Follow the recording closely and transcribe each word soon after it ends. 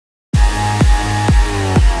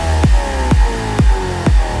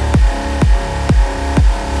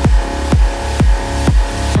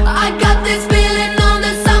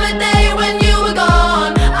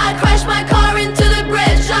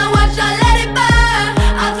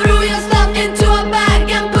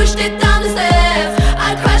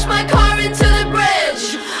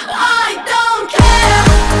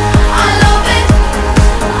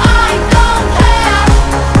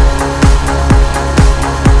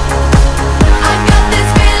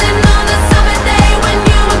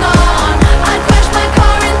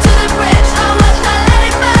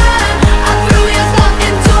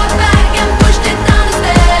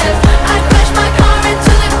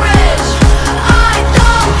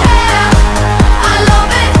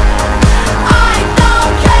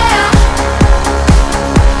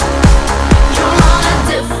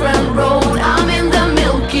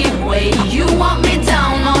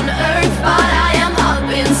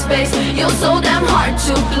space. You're so damn hard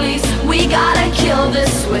to please. We gotta kill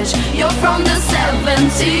this switch. You're from the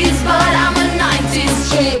 70s, but I'm a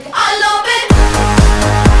 90s chick. I love it.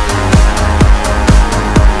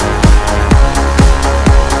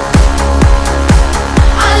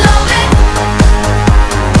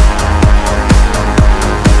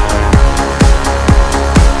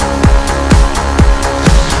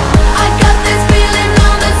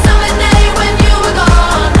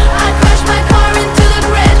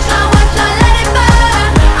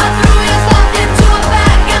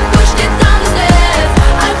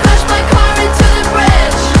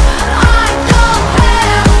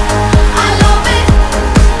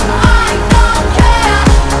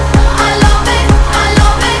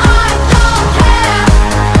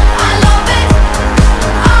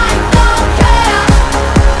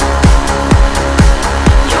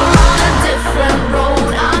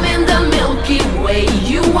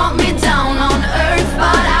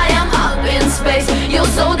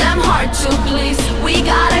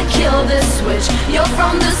 You're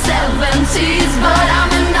from the 70s.